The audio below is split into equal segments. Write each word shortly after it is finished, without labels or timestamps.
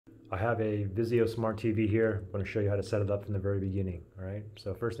I have a Vizio Smart TV here. I'm going to show you how to set it up from the very beginning. All right.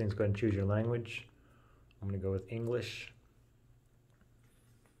 So first thing is go ahead and choose your language. I'm going to go with English.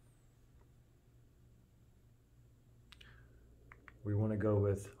 We want to go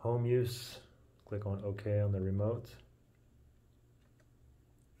with home use. Click on OK on the remote.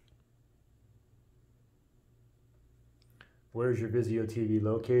 Where's your Vizio TV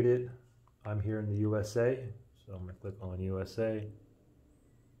located? I'm here in the USA, so I'm going to click on USA.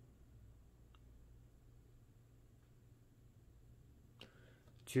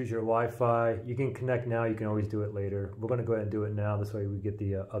 Choose your Wi-Fi. You can connect now, you can always do it later. We're going to go ahead and do it now, this way we get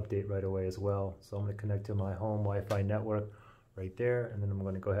the update right away as well. So I'm going to connect to my home Wi-Fi network right there, and then I'm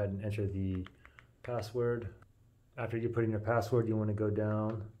going to go ahead and enter the password. After you put in your password, you want to go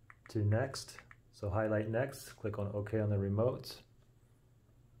down to next. So highlight next, click on OK on the remote.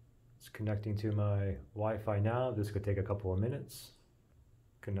 It's connecting to my Wi-Fi now. This could take a couple of minutes.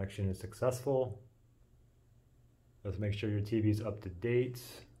 Connection is successful. Let's make sure your TV is up to date.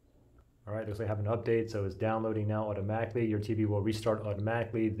 All right, looks like I have an update, so it's downloading now automatically. Your TV will restart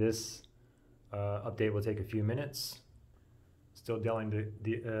automatically. This update will take a few minutes. Still downloading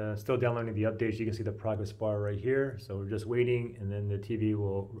the updates. You can see the progress bar right here. So we're just waiting, and then the TV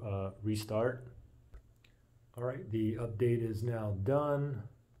will restart. All right, the update is now done.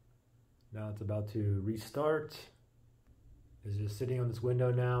 Now it's about to restart. It's just sitting on this window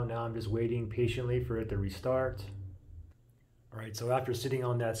now. Now I'm just waiting patiently for it to restart. All right, so after sitting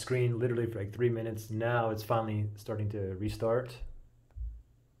on that screen literally for like 3 minutes, now it's finally starting to restart.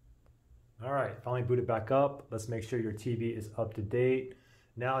 All right, finally booted back up. Let's make sure your TV is up to date.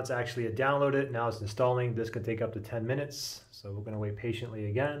 Now it's actually downloaded. Now it's installing. This could take up to 10 minutes. So we're gonna wait patiently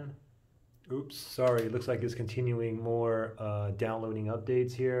again. Oops, sorry, it looks like it's continuing more downloading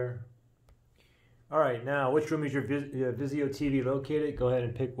updates here. All right, now which room is your Vizio TV located? Go ahead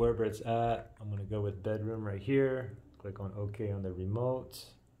and pick wherever it's at. I'm gonna go with bedroom right here. Click on OK on the remote.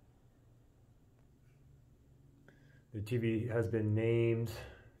 The TV has been named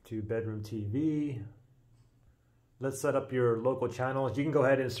to bedroom TV. Let's set up your local channels. You can go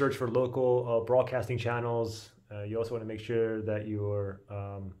ahead and search for local broadcasting channels. You also want to make sure that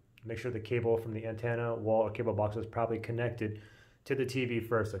make sure the cable from the antenna wall or cable box is probably connected to the TV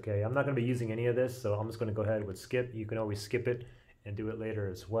first, okay? I'm not going to be using any of this, so I'm just going to go ahead with skip. You can always skip it and do it later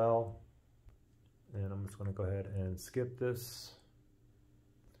as well. And I'm just going to go ahead and skip this.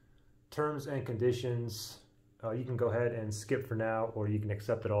 Terms and conditions, you can go ahead and skip for now, or you can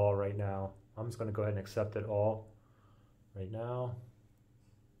accept it all right now. I'm just going to go ahead and accept it all right now.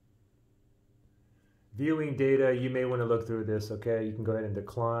 Viewing data, you may want to look through this, okay? You can go ahead and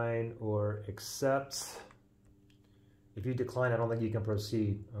decline or accept. If you decline, I don't think you can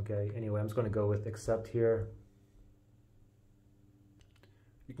proceed, okay? Anyway, I'm just going to go with accept here.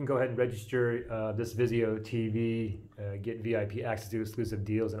 You can go ahead and register this Vizio TV, get VIP access to exclusive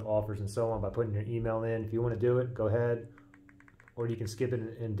deals and offers and so on by putting your email in. If you want to do it, go ahead. Or you can skip it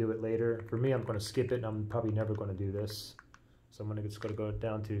and do it later. For me, I'm going to skip it, and I'm probably never going to do this. So I'm just going to go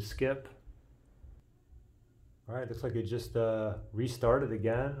down to skip. All right, looks like it just restarted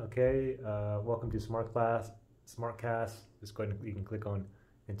again. Okay, welcome to SmartCast. Just go ahead and you can click on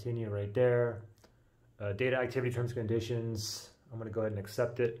continue right there. Data activity terms and conditions. I'm going to go ahead and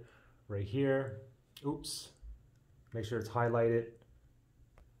accept it right here. Oops. Make sure it's highlighted.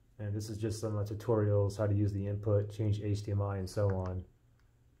 And this is just some tutorials, how to use the input, change HDMI, and so on.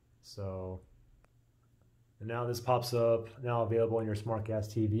 So, and now this pops up, now available on your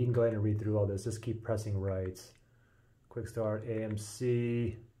SmartCast TV. You can go ahead and read through all this. Just keep pressing right. Quick start,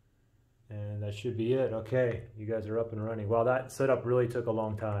 AMC, and that should be it. Okay, you guys are up and running. Wow, that setup really took a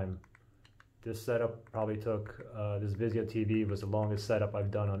long time. This setup probably took, this Vizio TV was the longest setup I've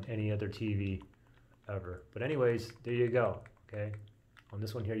done on any other TV ever. But anyways, there you go, okay? On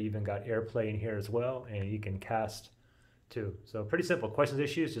this one here, you even got AirPlay in here as well, and you can cast too. So pretty simple. Questions,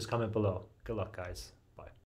 issues, just comment below. Good luck, guys.